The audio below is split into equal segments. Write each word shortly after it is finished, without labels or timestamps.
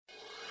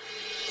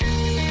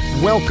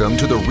Welcome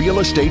to the Real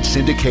Estate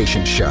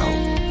Syndication Show.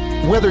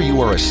 Whether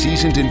you are a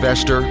seasoned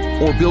investor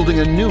or building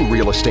a new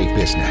real estate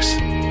business,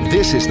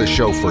 this is the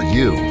show for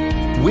you.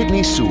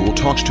 Whitney Sewell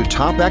talks to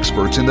top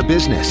experts in the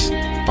business.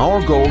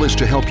 Our goal is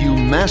to help you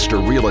master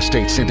real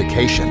estate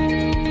syndication.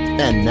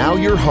 And now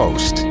your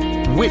host,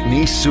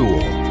 Whitney Sewell.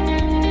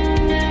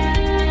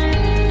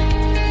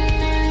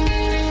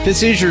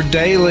 This is your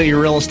daily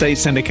real estate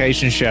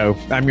syndication show.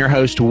 I'm your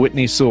host,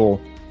 Whitney Sewell.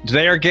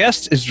 Today, our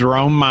guest is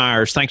Jerome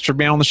Myers. Thanks for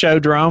being on the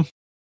show, Jerome.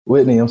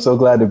 Whitney, I'm so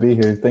glad to be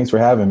here. Thanks for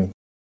having me.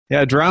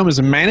 Yeah, Jerome is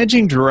a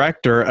managing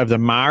director of the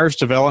Myers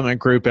Development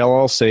Group,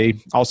 LLC,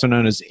 also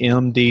known as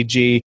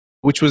MDG,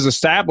 which was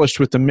established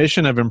with the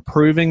mission of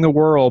improving the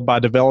world by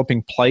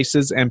developing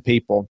places and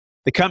people.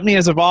 The company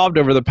has evolved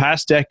over the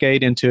past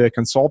decade into a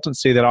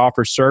consultancy that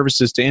offers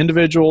services to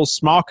individuals,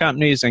 small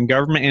companies, and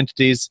government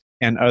entities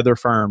and other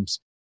firms.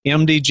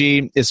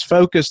 MDG is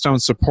focused on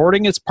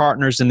supporting its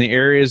partners in the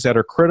areas that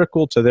are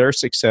critical to their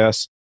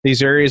success.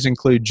 These areas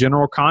include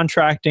general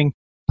contracting,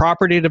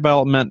 property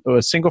development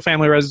with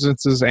single-family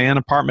residences and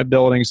apartment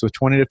buildings with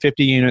 20 to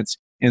 50 units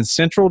in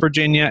Central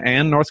Virginia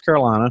and North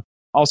Carolina.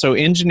 Also,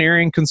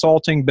 engineering,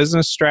 consulting,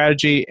 business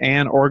strategy,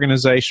 and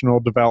organizational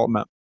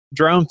development.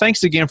 Jerome,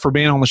 thanks again for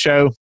being on the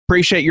show.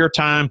 Appreciate your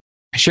time.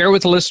 Share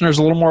with the listeners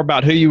a little more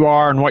about who you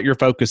are and what your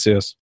focus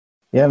is.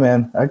 Yeah,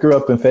 man. I grew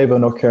up in Fayetteville,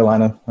 North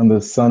Carolina. I'm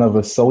the son of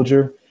a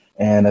soldier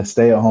and a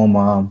stay-at-home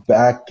mom.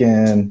 Back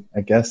in,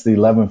 the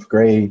 11th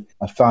grade,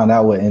 I found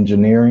out what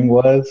engineering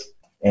was,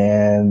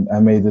 and I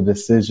made the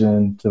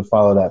decision to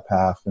follow that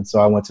path. And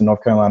so I went to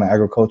North Carolina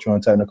Agricultural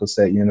and Technical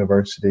State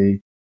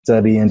University,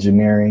 studied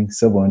engineering,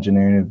 civil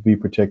engineering to be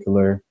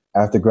particular.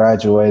 After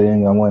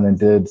graduating, I went and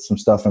did some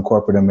stuff in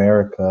corporate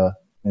America.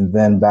 And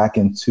then back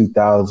in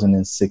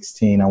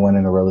 2016, I went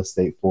into real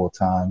estate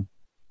full-time.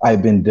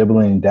 I've been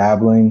dibbling and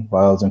dabbling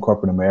while I was in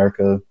corporate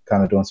America,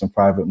 kind of doing some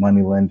private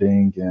money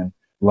lending and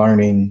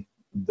learning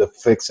the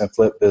fix and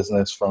flip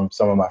business from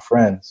some of my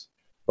friends.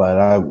 But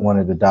I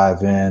wanted to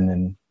dive in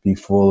and be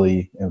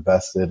fully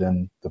invested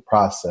in the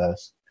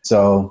process.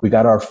 So we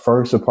got our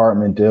first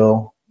apartment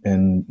deal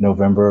in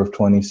November of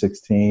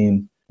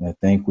 2016. And I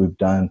think we've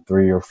done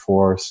 3 or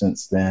 4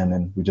 since then.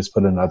 And we just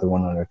put another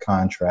one under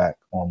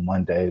contract on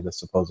Monday that's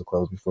supposed to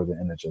close before the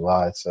end of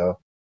July. So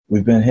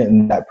we've been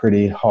hitting that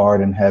pretty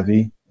hard and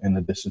heavy. In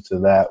addition to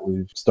that,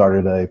 we've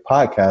started a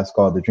podcast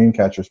called the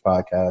Dreamcatchers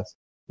Podcast,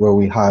 where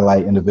we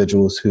highlight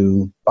individuals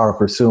who are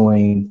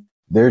pursuing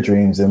their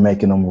dreams and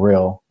making them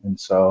real. And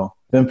so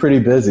been pretty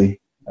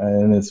busy,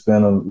 and it's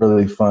been a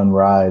really fun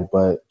ride,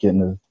 but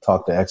getting to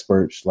talk to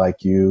experts like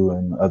you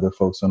and other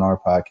folks on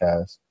our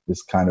podcast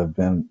has kind of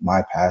been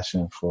my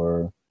passion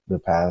for the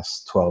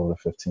past 12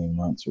 to 15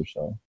 months or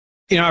so.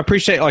 You know, I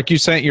appreciate, like you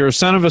said, you're a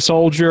son of a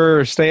soldier,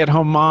 a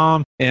stay-at-home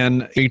mom,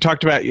 and you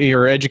talked about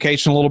your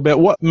education a little bit.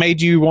 What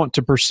made you want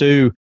to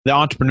pursue the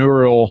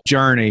entrepreneurial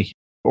journey,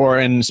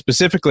 and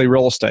specifically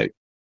real estate?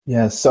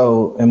 Yeah,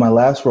 so in my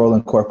last role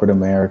in corporate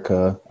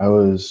America, I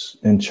was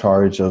in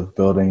charge of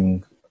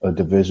building a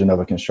division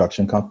of a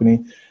construction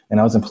company, and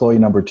I was employee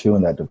number 2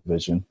 in that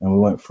division. And we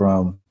went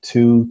from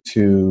 2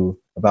 to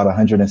about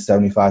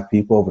 175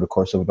 people over the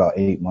course of about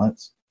 8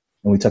 months.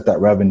 And we took that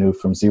revenue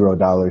from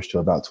 $0 to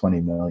about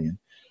 $20 million.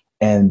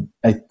 And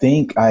I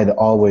think I'd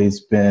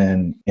always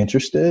been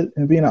interested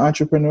in being an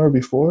entrepreneur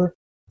before,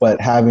 but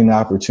having the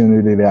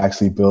opportunity to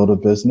actually build a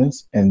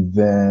business and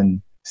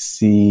then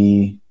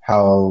see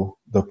how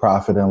the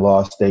profit and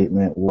loss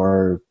statement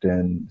worked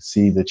and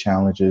see the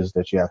challenges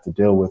that you have to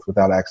deal with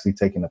without actually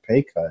taking a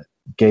pay cut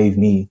gave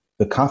me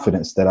the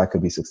confidence that I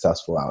could be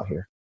successful out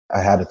here.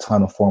 I had a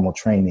ton of formal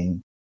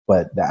training,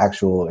 but the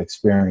actual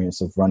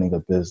experience of running a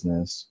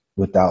business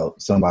without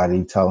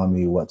somebody telling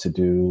me what to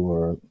do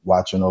or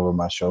watching over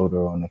my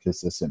shoulder on a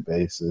consistent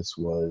basis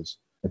was,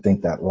 I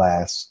think, that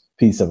last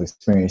piece of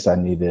experience I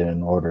needed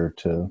in order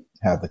to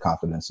have the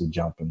confidence to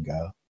jump and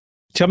go.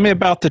 Tell me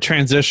about the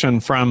transition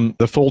from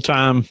the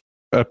full-time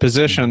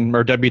position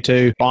or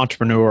W-2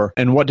 entrepreneur,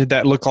 and what did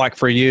that look like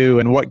for you,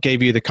 and what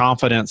gave you the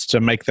confidence to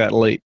make that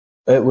leap?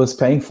 It was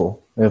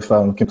painful, if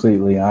I'm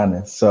completely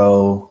honest.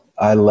 So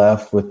I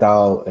left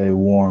without a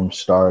warm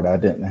start. I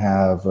didn't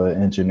have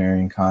an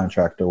engineering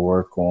contract to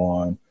work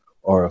on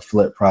or a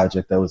flip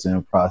project that was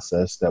in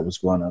process that was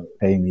going to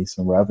pay me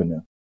some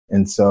revenue.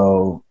 And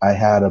so I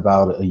had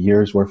about a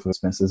year's worth of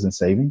expenses and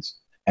savings,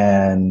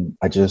 and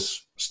I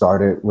just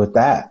started with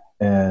that.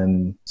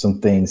 And some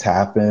things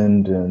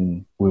happened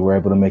and we were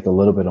able to make a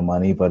little bit of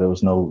money, but it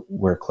was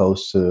nowhere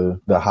close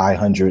to the high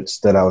hundreds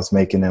that I was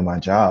making in my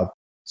job.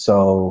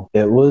 So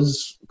it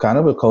was kind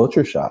of a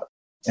culture shock.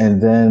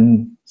 And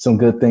then some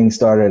good things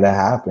started to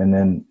happen,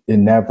 and it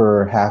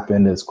never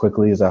happened as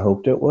quickly as I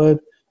hoped it would.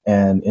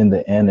 And in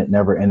the end, it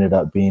never ended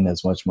up being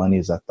as much money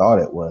as I thought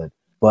it would.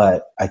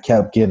 But I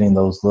kept getting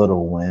those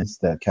little wins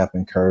that kept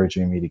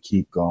encouraging me to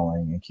keep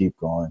going and keep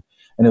going.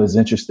 And it was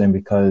interesting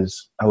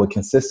because I would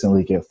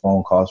consistently get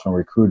phone calls from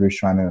recruiters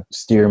trying to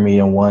steer me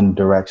in one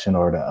direction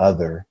or the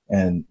other.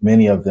 And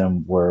many of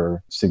them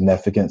were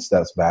significant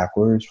steps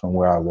backwards from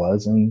where I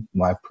was in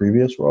my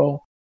previous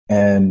role.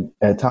 And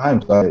at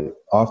times I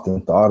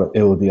often thought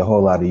it would be a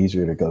whole lot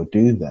easier to go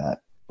do that.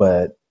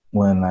 But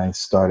when I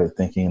started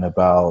thinking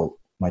about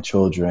my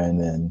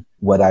children and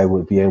what I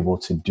would be able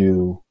to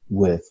do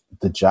with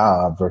the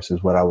job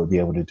versus what I would be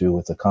able to do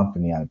with the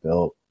company I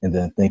built, and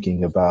then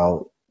thinking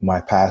about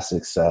my past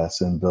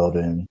success in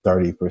building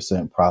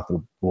 30%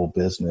 profitable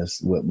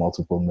business with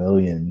multiple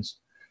millions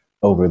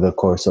over the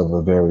course of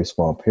a very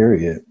small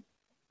period,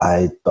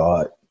 I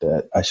thought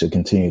that I should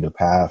continue the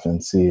path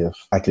and see if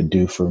I could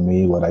do for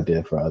me what I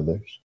did for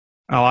others.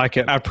 I like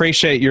it. I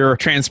appreciate your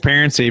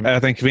transparency. I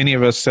think if any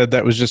of us said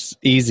that was just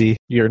easy,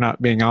 you're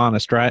not being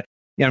honest, right?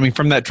 Yeah, I mean,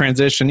 from that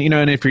transition,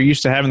 and if you're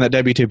used to having that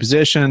W-2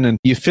 position and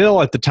you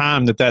feel at the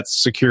time that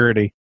that's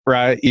security,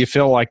 right? You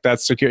feel like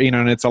that's secure,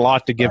 and it's a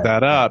lot to give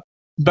that up.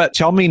 But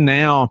tell me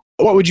now,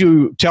 what would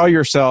you tell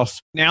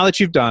yourself now that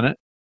you've done it?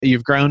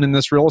 You've grown in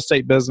this real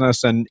estate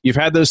business and you've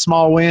had those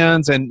small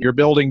wins and you're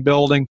building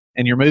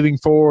and you're moving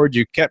forward.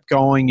 You kept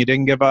going. You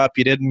didn't give up.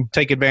 You didn't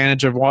take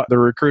advantage of what the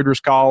recruiter's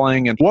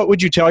calling. And what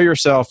would you tell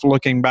yourself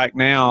looking back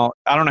now?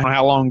 I don't know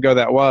how long ago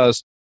that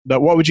was,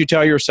 but what would you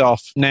tell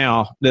yourself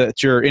now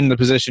that you're in the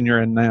position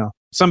you're in now?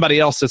 Somebody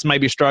else that's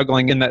maybe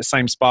struggling in that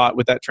same spot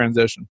with that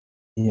transition.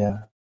 Yeah.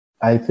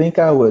 I think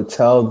I would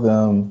tell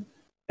them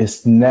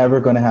it's never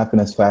going to happen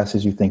as fast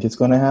as you think it's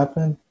going to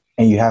happen.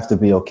 And you have to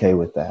be okay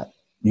with that.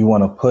 You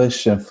want to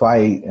push and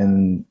fight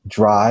and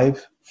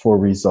drive for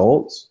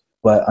results,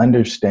 but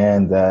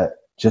understand that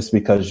just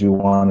because you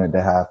want it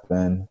to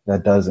happen,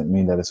 that doesn't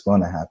mean that it's going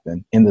to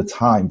happen in the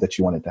time that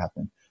you want it to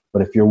happen.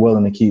 But if you're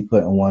willing to keep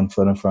putting one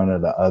foot in front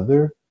of the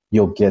other,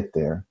 you'll get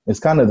there. It's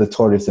kind of the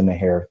tortoise and the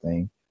hare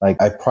thing. Like,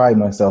 I pride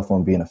myself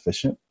on being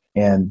efficient.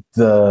 And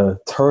the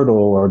turtle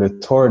or the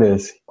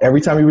tortoise,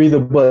 every time you read the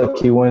book,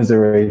 he wins the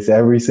race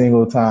every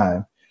single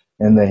time.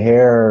 And the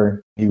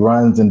hare, he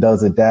runs and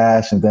does a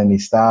dash and then he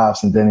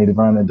stops and then he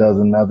runs and does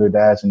another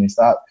dash and he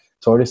stops.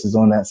 Tortoise is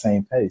on that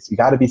same pace. You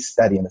got to be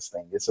steady in this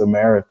thing. It's a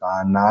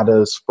marathon, not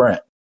a sprint.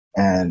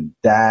 And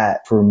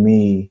that for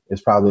me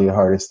is probably the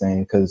hardest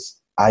thing because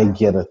I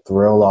get a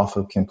thrill off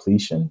of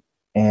completion,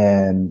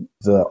 and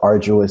the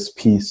arduous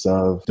piece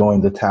of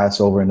doing the task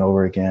over and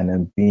over again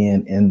and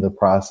being in the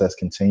process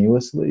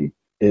continuously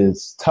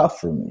is tough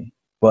for me.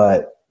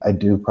 But I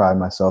do pride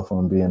myself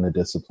on being a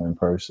disciplined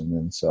person.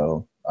 And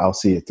so I'll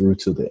see it through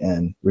to the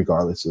end,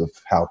 regardless of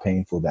how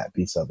painful that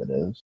piece of it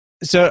is.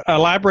 So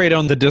elaborate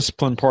on the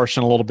discipline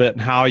portion a little bit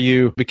and how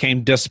you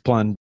became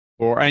disciplined.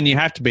 And you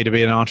have to be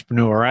an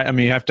entrepreneur, right? I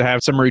mean, you have to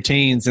have some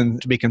routines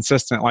and to be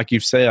consistent, like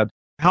you've said.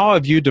 How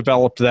have you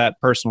developed that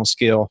personal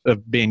skill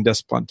of being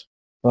disciplined?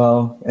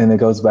 Well, and it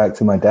goes back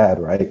to my dad,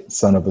 right?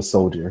 Son of a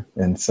soldier.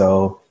 And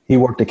so he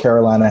worked a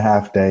Carolina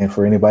half day. And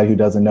for anybody who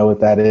doesn't know what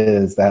that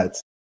is,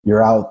 that's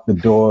you're out the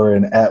door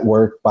and at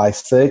work by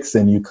 6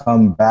 and you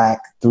come back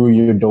through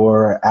your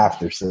door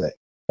after 6.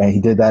 And he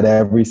did that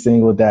every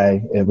single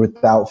day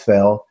without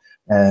fail.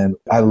 And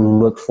I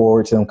look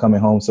forward to him coming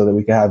home so that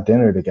we could have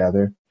dinner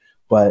together.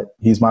 But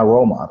he's my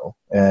role model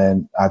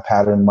and I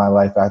patterned my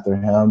life after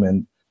him.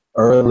 And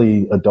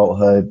early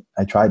adulthood,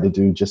 I tried to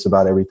do just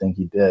about everything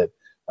he did.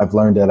 I've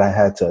learned that I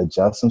had to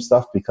adjust some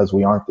stuff because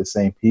we aren't the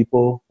same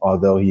people,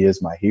 although he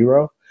is my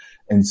hero.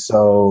 And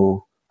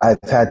so I've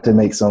had to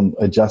make some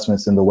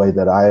adjustments in the way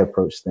that I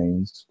approach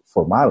things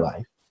for my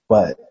life.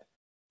 But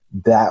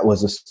that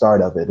was the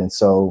start of it. And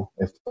so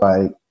if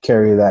I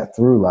carry that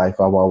through life,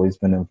 I've always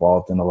been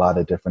involved in a lot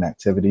of different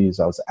activities.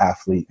 I was an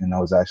athlete and I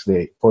was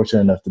actually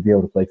fortunate enough to be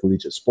able to play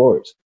collegiate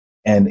sports.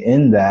 And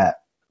in that,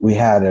 we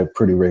had a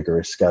pretty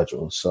rigorous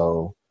schedule.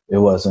 So it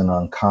wasn't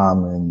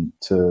uncommon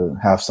to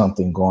have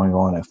something going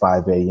on at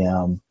 5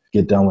 a.m.,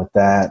 get done with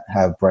that,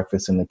 have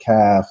breakfast in the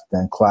caf,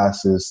 then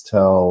classes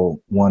till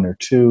 1 or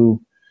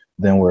 2.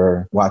 Then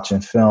we're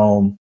watching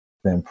film,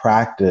 then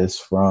practice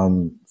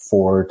from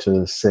 4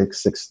 to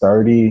 6,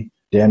 6:30,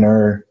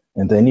 dinner,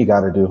 and then you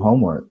got to do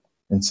homework.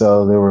 And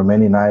so there were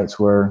many nights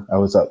where I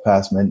was up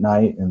past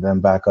midnight and then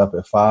back up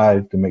at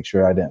 5 to make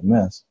sure I didn't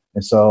miss.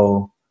 And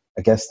so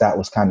I guess that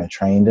was kind of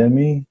trained in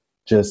me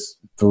just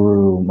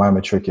through my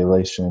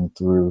matriculation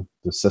through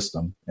the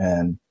system.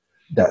 And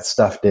that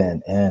stuff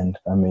didn't end.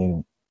 I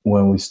mean,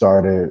 when we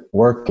started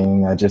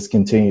working, I just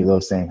continued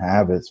those same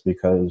habits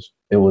because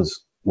it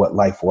was what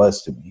life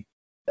was to me.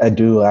 I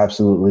do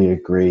absolutely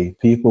agree.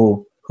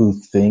 People who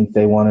think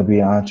they want to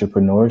be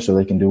entrepreneurs so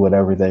they can do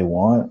whatever they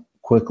want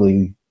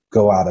quickly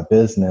go out of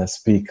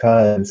business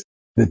because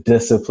the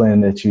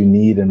discipline that you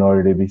need in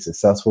order to be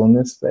successful in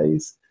this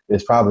space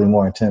is probably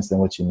more intense than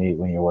what you need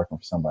when you're working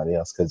for somebody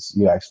else because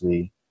you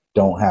actually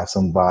don't have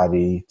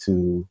somebody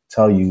to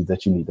tell you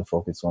that you need to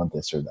focus on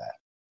this or that.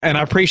 And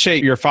I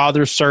appreciate your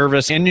father's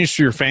service and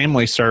your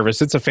family's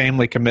service. It's a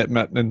family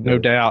commitment, and no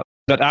doubt.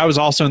 But I was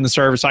also in the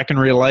service. I can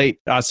relate.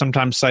 I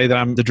sometimes say that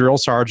I'm the drill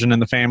sergeant in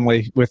the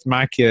family with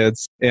my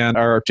kids,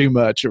 or too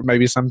much, or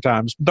maybe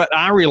sometimes. But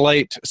I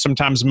relate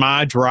sometimes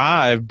my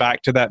drive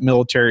back to that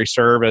military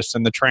service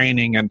and the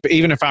training. And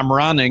even if I'm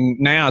running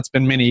now, it's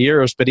been many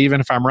years, but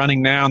even if I'm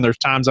running now and there's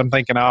times I'm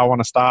thinking, oh, I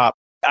want to stop,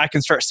 I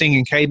can start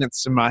singing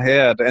cadence in my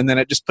head. And then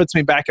it just puts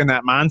me back in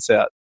that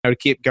mindset. to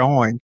keep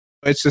going.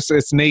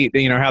 It's neat,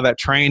 how that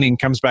training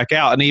comes back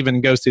out and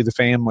even goes through the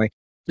family.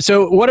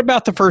 So what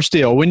about the first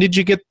deal? When did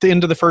you get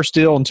into the first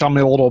deal, and tell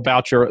me a little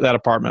about that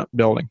apartment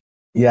building?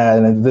 Yeah,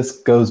 and this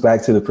goes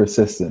back to the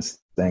persistence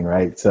thing,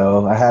 right?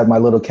 So I had my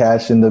little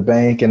cash in the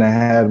bank and I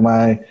had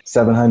my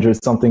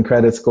 700 something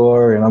credit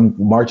score, and I'm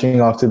marching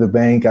off to the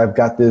bank. I've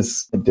got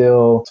this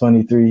deal,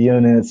 23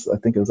 units. I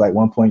think it was like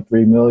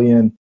 1.3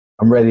 million.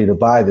 I'm ready to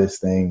buy this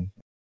thing.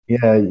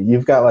 Yeah,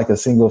 you've got like a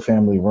single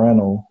family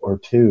rental or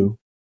two.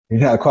 You're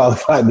not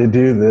qualified to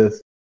do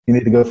this. You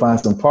need to go find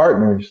some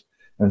partners.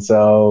 And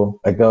so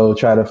I go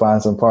try to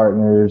find some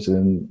partners,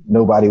 and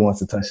nobody wants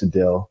to touch the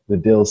deal. The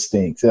deal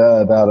stinks.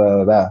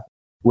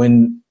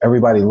 When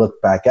everybody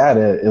looked back at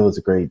it, it was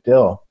a great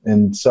deal.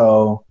 And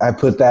so I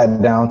put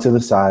that down to the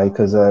side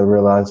because I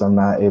realized I'm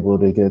not able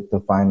to get the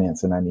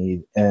financing I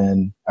need.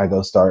 And I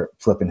go start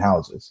flipping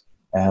houses.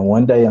 And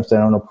one day I'm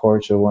sitting on the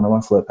porch of one of my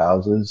flip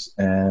houses,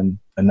 and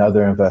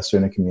another investor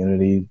in the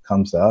community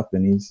comes up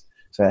and he's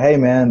said, "Hey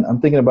man, I'm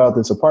thinking about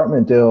this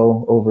apartment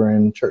deal over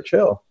in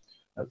Churchill."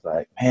 I was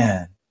like,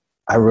 "Man,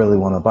 I really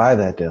want to buy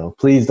that deal.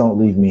 Please don't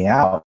leave me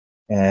out."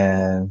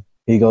 And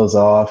he goes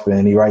off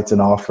and he writes an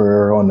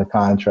offer on the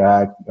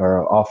contract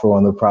or offer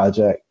on the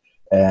project,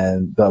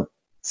 and the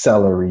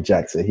seller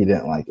rejects it. He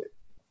didn't like it.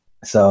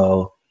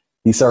 So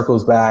he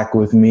circles back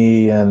with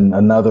me and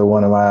another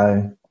one of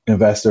my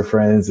investor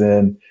friends,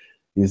 and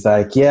he's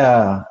like,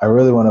 "Yeah, I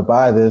really want to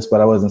buy this,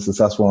 but I wasn't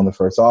successful on the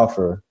first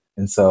offer."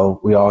 And so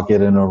we all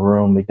get in a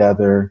room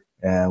together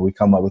and we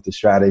come up with the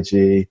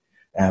strategy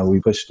and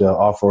we push the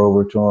offer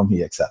over to him.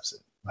 He accepts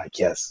it. Like,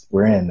 yes,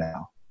 we're in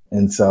now.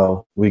 And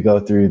so we go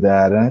through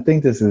that. And I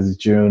think this is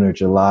June or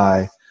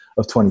July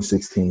of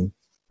 2016.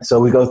 So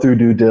we go through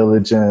due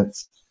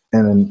diligence,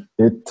 and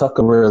it took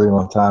a really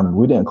long time.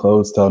 We didn't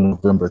close till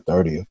November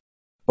 30th.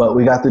 But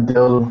we got the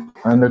deal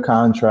under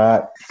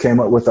contract, came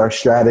up with our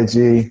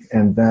strategy.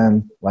 And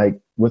then, like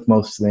with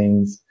most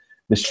things,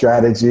 the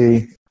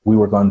strategy, we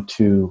were going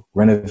to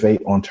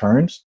renovate on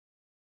turns.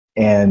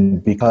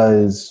 And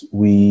because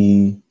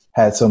we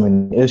had so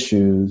many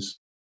issues,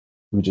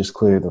 we just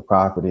cleared the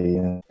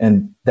property.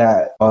 And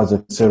that caused a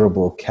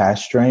considerable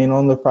cash drain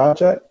on the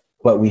project.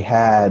 But we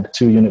had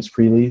 2 units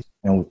pre-leased,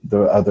 and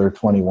the other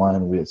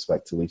 21 we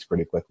expect to lease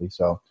pretty quickly.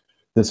 So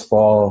this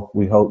fall,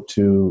 we hope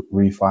to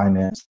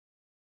refinance.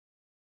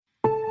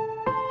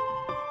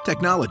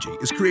 Technology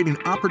is creating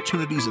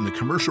opportunities in the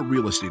commercial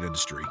real estate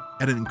industry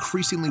at an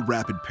increasingly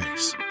rapid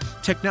pace.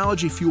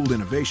 Technology-fueled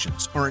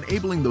innovations are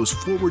enabling those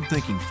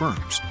forward-thinking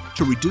firms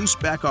to reduce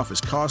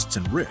back-office costs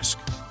and risk,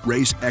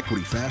 raise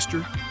equity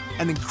faster,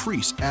 and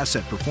increase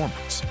asset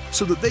performance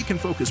so that they can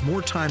focus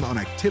more time on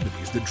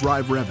activities that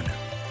drive revenue.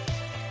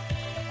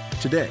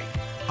 Today,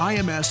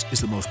 IMS is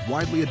the most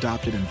widely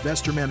adopted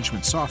investor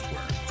management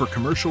software for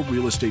commercial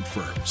real estate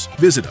firms.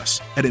 Visit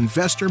us at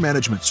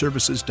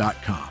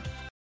investormanagementservices.com.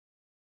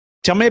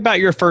 Tell me about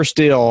your first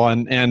deal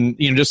and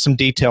just some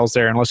details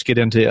there, and let's get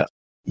into it.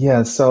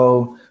 Yeah,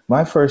 so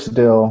my first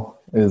deal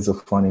is a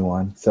funny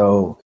one.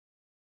 So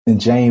in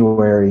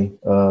January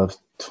of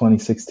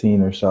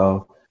 2016 or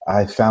so,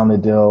 I found a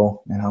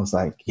deal and I was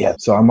like, yeah.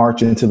 So I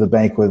march into the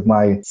bank with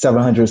my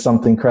 700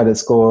 something credit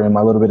score and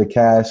my little bit of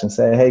cash and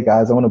say, "Hey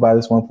guys, I want to buy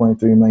this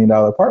 $1.3 million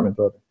apartment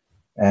building."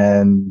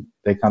 And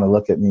they kind of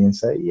look at me and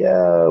say,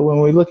 "Yeah,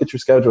 when we look at your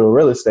schedule of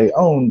real estate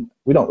owned,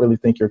 we don't really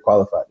think you're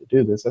qualified to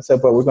do this." I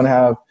said, "But we're going to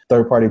have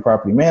third-party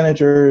property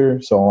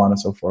manager, so on and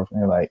so forth."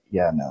 And they're like,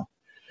 "Yeah, no."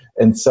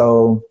 And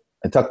so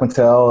I tucked my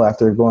tail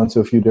after going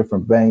to a few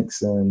different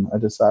banks, and I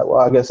decided,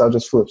 well, I guess I'll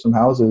just flip some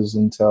houses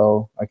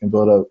until I can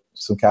build up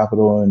some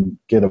capital and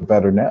get a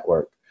better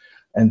network.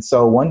 And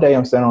so one day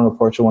I'm standing on the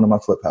porch of one of my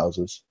flip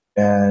houses,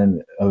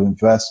 and an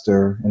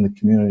investor in the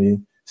community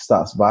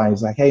stops by.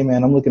 He's like, "Hey,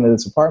 man, I'm looking at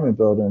this apartment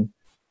building.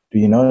 Do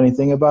you know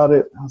anything about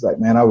it?" I was like,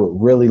 "Man, I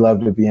would really love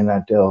to be in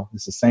that deal.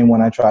 It's the same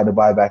one I tried to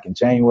buy back in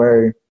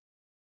January.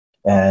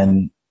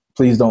 And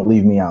please don't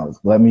leave me out.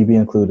 Let me be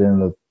included in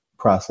the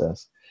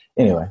process."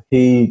 Anyway,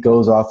 he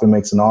goes off and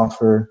makes an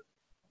offer.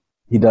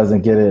 He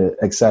doesn't get it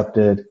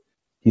accepted.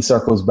 He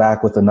circles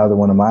back with another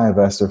one of my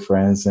investor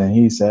friends, and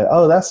he said,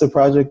 "Oh, that's the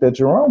project that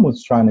Jerome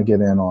was trying to get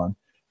in on."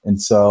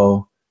 And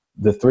so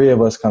the 3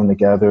 of us come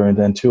together, and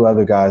then 2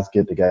 other guys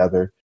get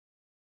together.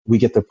 We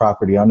get the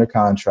property under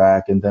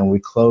contract, and then we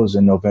close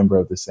in November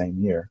of the same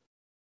year.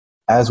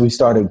 As we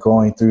started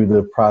going through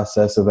the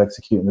process of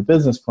executing the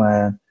business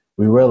plan,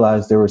 we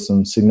realized there were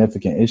some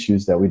significant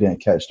issues that we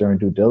didn't catch during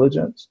due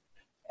diligence.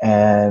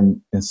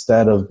 And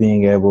instead of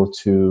being able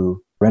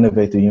to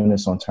renovate the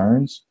units on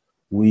turns,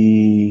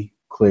 we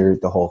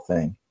cleared the whole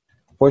thing.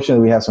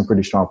 Fortunately, we have some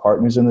pretty strong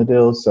partners in the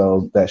deal,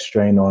 so that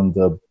strain on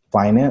the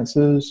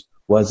finances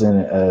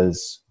wasn't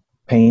as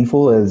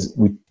painful as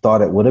we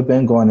thought it would have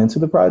been going into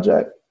the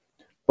project,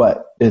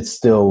 but it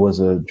still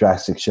was a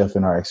drastic shift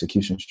in our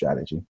execution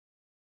strategy.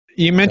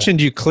 You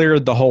mentioned you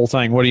cleared the whole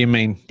thing. What do you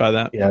mean by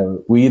that? Yeah,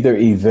 we either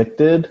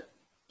evicted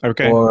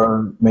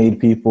or made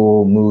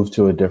people move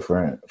to a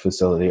different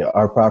facility.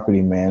 Our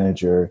property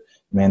manager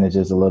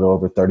manages a little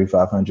over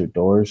 3,500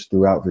 doors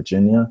throughout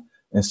Virginia.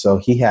 And so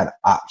he had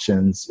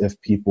options if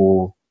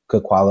people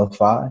could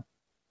qualify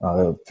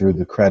through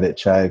the credit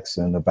checks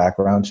and the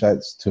background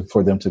checks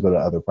for them to go to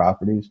other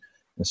properties.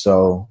 And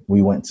so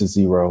we went to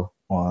 0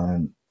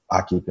 on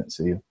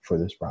occupancy for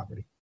this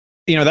property.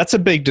 That's a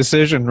big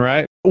decision,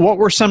 right? What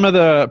were some of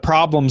the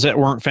problems that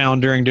weren't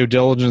found during due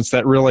diligence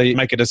that really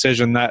make a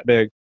decision that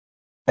big?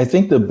 I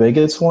think the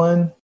biggest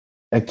one,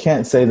 I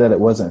can't say that it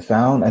wasn't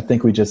found. I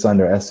think we just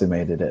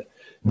underestimated it.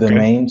 The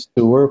main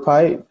sewer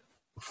pipe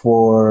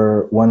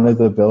for one of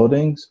the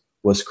buildings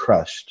was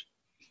crushed.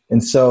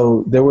 And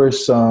so there were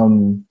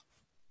some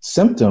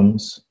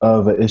symptoms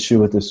of an issue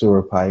with the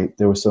sewer pipe.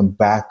 There was some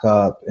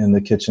backup in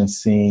the kitchen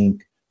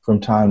sink from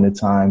time to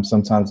time.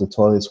 Sometimes the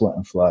toilets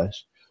wouldn't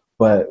flush,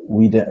 but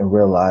we didn't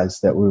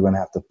realize that we were going to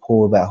have to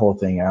pull that whole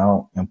thing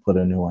out and put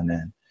a new one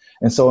in.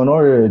 And so in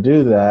order to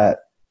do that,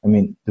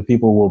 the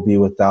people will be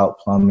without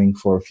plumbing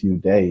for a few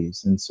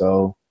days. And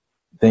so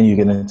then you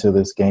get into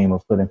this game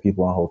of putting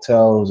people in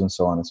hotels and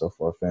so on and so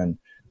forth. And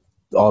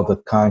all the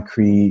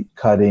concrete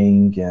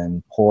cutting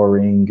and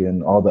pouring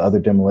and all the other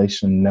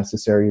demolition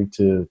necessary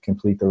to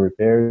complete the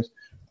repairs.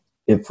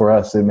 For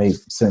us, it made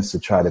sense to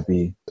try to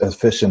be as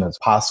efficient as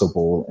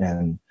possible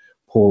and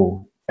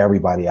pull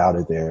everybody out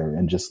of there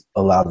and just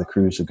allow the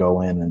crews to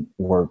go in and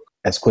work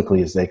as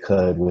quickly as they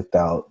could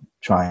without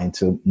trying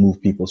to move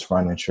people's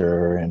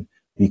furniture and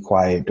be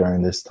quiet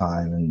during this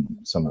time and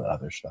some of the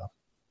other stuff.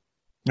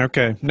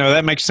 Okay. No,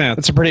 that makes sense.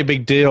 It's a pretty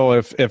big deal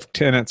if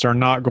tenants are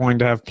not going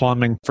to have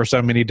plumbing for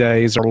so many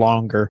days or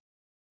longer.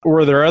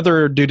 Were there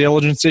other due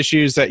diligence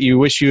issues that you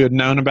wish you had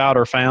known about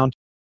or found?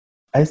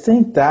 I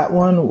think that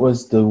one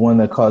was the one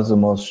that caused the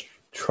most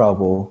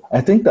trouble.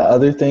 I think the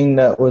other thing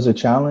that was a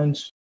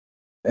challenge,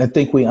 I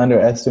think we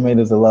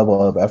underestimated the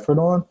level of effort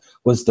on,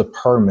 was the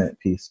permit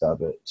piece of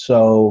it.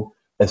 So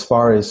as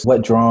far as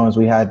what drawings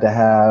we had to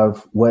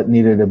have, what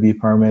needed to be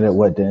permitted,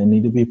 what didn't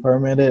need to be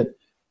permitted,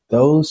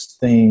 those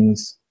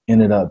things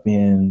ended up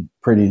being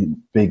pretty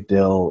big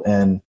deal.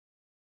 And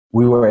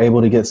we were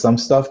able to get some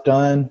stuff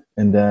done.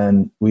 And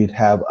then we'd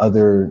have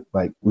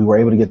we were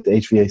able to get the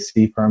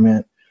HVAC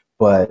permit,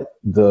 but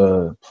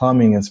the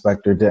plumbing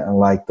inspector didn't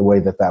like the way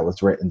that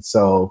was written.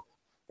 So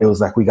it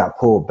was like we got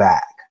pulled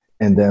back.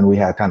 And then we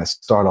had to kind of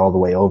start all the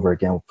way over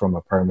again from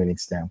a permitting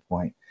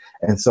standpoint.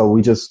 And so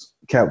we just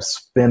kept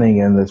spinning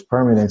in this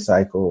permitting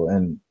cycle,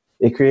 and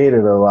it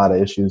created a lot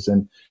of issues.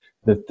 And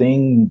the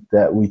thing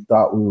that we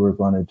thought we were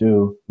going to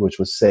do, which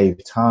was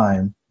save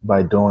time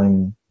by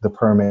doing the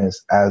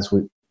permits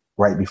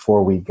right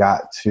before we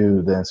got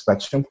to the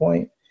inspection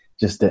point,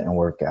 just didn't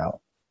work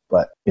out.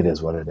 But it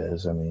is what it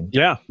is.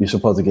 You're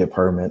supposed to get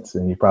permits,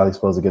 and you're probably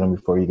supposed to get them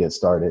before you get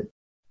started.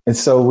 And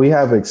so we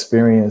have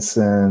experience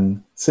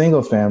in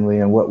single family,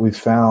 and what we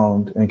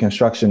found in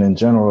construction in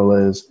general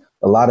is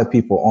a lot of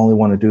people only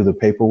want to do the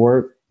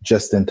paperwork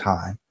just in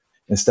time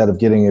instead of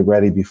getting it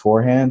ready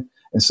beforehand.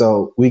 And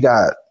so we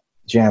got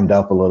jammed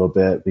up a little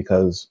bit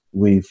because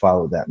we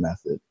followed that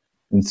method.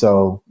 And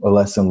so a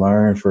lesson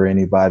learned for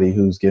anybody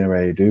who's getting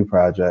ready to do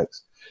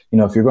projects,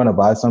 if you're going to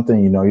buy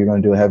something, you're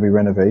going to do a heavy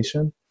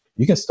renovation,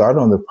 you can start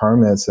on the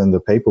permits and the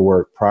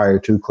paperwork prior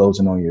to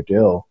closing on your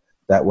deal.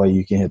 That way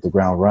you can hit the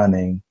ground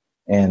running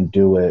and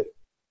do it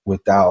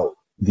without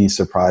these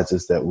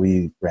surprises that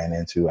we ran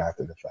into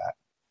after the fact.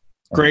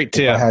 Great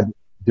tip. If I had to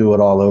do it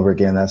all over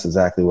again, that's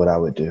exactly what I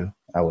would do.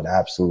 I would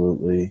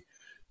absolutely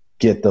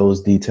get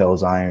those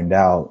details ironed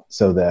out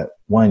so that,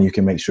 one, you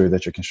can make sure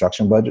that your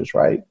construction budget's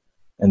right.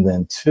 And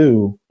then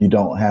 2, you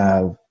don't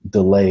have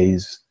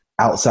delays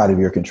outside of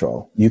your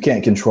control. You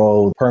can't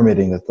control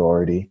permitting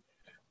authority,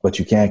 but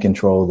you can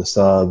control the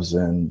subs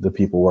and the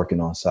people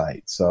working on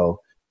site. So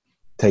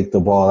take the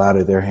ball out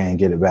of their hand,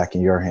 get it back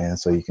in your hand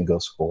so you can go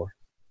score.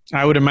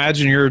 I would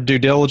imagine your due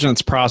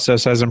diligence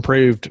process has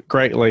improved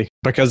greatly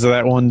because of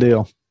that one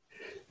deal.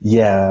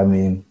 Yeah,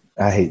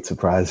 I hate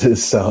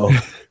surprises. So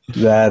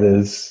that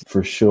is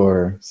for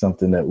sure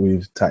something that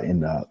we've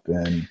tightened up.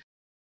 And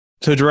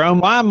so Jerome,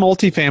 why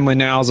multifamily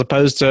now as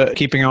opposed to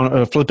keeping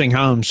on flipping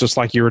homes just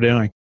like you were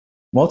doing?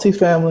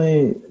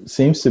 Multifamily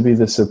seems to be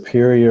the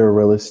superior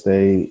real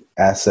estate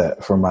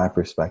asset from my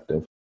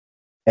perspective.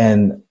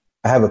 And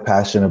I have a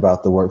passion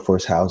about the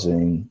workforce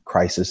housing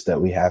crisis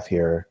that we have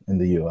here in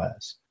the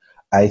U.S.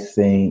 I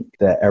think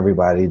that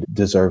everybody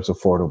deserves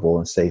affordable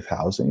and safe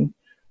housing.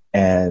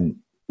 And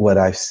what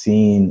I've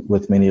seen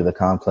with many of the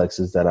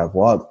complexes that I've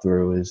walked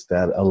through is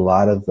that a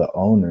lot of the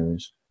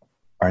owners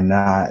are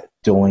not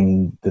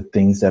doing the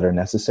things that are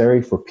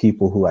necessary for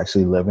people who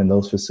actually live in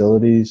those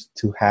facilities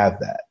to have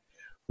that.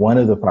 One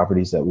of the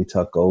properties that we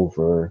took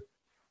over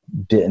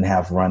didn't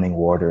have running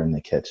water in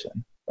the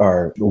kitchen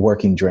or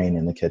working drain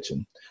in the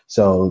kitchen.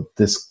 So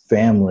this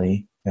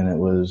family, and it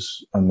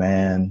was a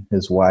man,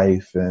 his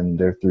wife, and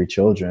their 3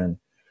 children,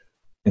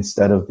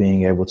 instead of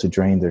being able to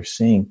drain their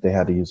sink, they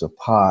had to use a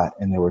pot,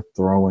 and they were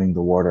throwing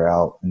the water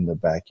out in the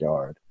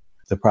backyard.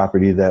 The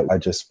property that I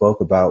just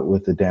spoke about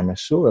with the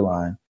damaged sewer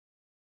line,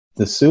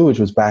 the sewage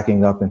was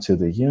backing up into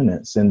the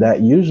units. And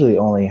that usually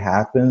only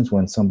happens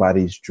when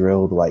somebody's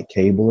drilled like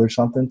cable or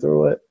something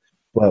through it.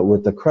 But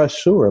with the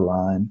crushed sewer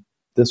line,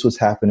 this was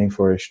happening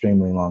for an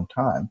extremely long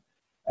time.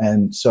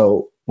 And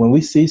so when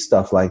we see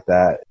stuff like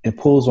that, it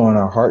pulls on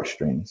our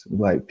heartstrings.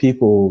 Like,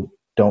 people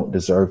don't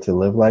deserve to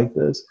live like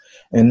this.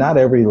 And not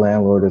every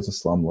landlord is a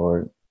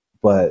slumlord,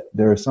 but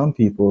there are some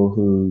people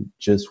who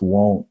just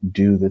won't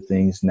do the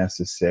things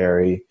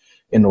necessary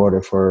in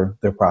order for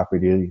their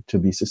property to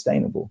be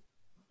sustainable.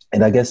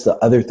 And I guess the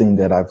other thing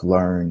that I've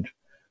learned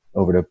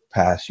over the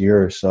past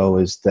year or so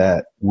is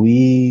that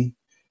we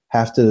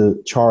have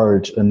to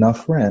charge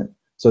enough rent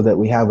so that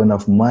we have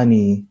enough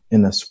money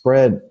in a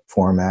spread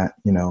format,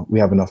 we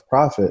have enough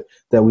profit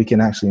that we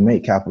can actually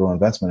make capital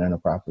investment in a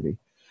property.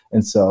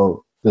 And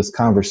so this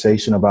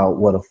conversation about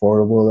what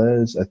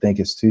affordable is, I think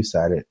is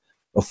two-sided.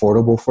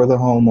 Affordable for the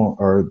home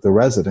or the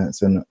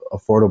residents, and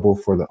affordable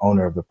for the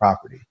owner of the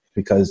property,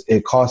 because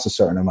it costs a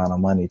certain amount of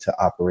money to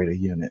operate a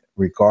unit.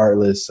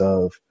 Regardless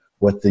of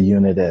what the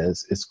unit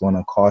is, it's going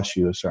to cost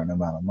you a certain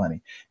amount of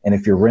money. And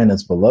if your rent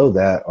is below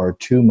that or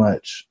too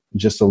much,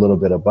 just a little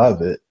bit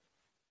above it,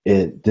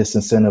 it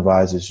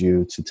disincentivizes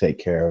you to take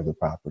care of the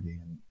property.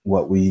 And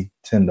what we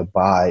tend to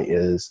buy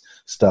is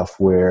stuff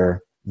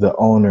where the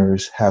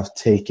owners have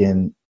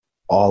taken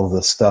all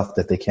the stuff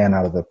that they can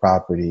out of the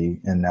property,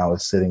 and now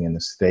it's sitting in a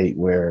state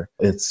where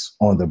it's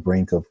on the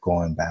brink of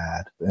going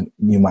bad, and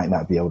you might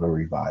not be able to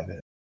revive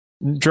it.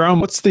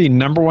 Jerome, what's the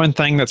number one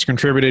thing that's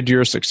contributed to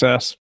your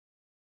success?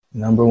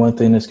 Number one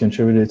thing that's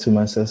contributed to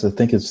my success, I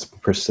think, is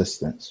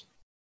persistence.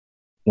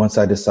 Once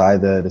I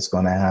decide that it's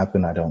going to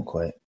happen, I don't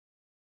quit.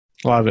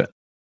 Love it.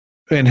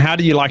 And how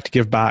do you like to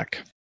give back?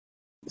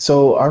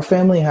 So our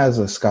family has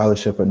a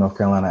scholarship at North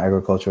Carolina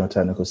Agricultural and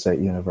Technical State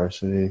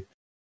University.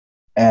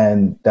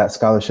 And that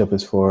scholarship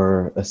is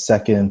for a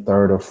second,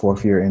 third, or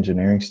fourth year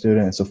engineering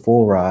student. It's a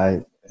full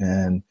ride,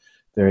 and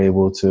they're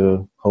able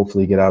to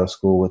hopefully get out of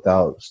school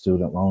without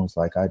student loans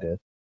like I did.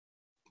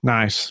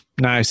 Nice.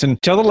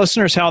 And tell the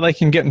listeners how they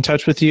can get in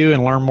touch with you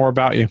and learn more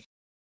about you.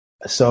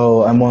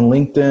 So I'm on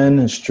LinkedIn.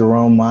 It's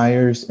Jerome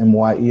Myers,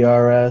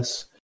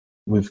 Myers.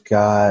 We've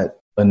got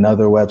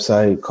another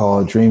website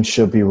called Dreams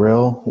Should Be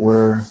Real,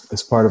 where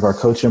it's part of our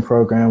coaching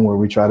program where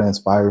we try to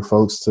inspire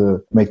folks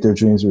to make their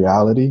dreams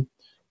reality.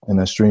 And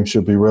that's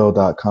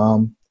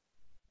dreamshouldbereal.com.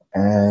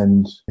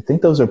 And I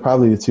think those are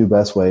probably the two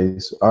best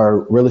ways.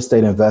 Our real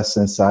estate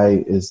investing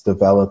site is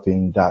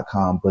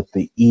developing.com, but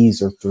the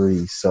E's are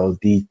 3. So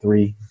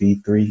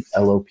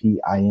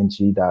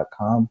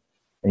D3B3LOPING.com.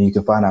 And you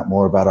can find out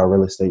more about our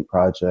real estate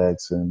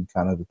projects and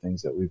kind of the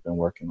things that we've been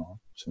working on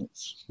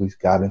since we've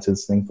got into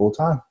this thing full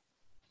time.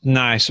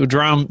 Nice. Well,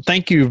 Jerome,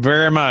 thank you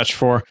very much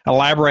for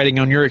elaborating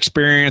on your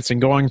experience and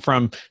going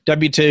from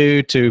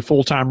W-2 to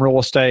full-time real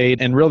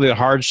estate and really the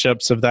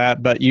hardships of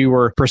that. But you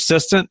were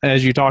persistent,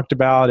 as you talked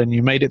about, and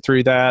you made it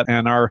through that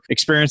and are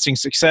experiencing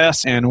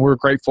success. And we're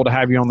grateful to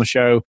have you on the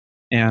show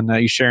and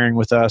you sharing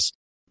with us.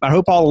 I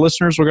hope all the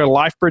listeners will go to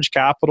LifeBridge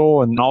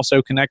Capital and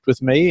also connect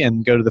with me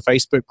and go to the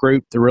Facebook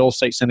group, The Real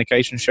Estate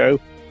Syndication Show,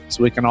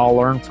 so we can all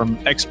learn from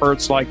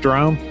experts like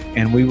Jerome.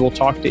 And we will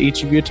talk to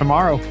each of you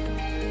tomorrow.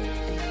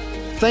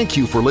 Thank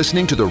you for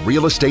listening to the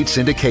Real Estate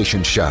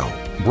Syndication Show,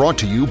 brought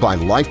to you by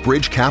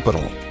LifeBridge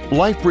Capital.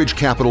 LifeBridge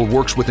Capital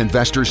works with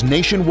investors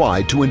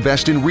nationwide to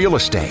invest in real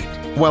estate,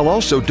 while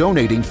also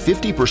donating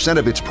 50%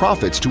 of its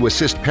profits to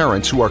assist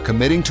parents who are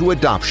committing to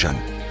adoption.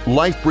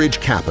 LifeBridge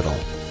Capital,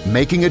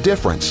 making a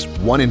difference,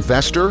 one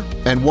investor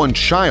and one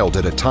child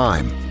at a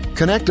time.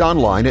 Connect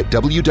online at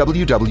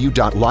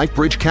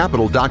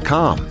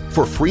www.lifebridgecapital.com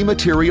for free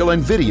material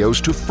and videos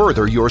to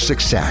further your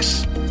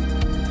success.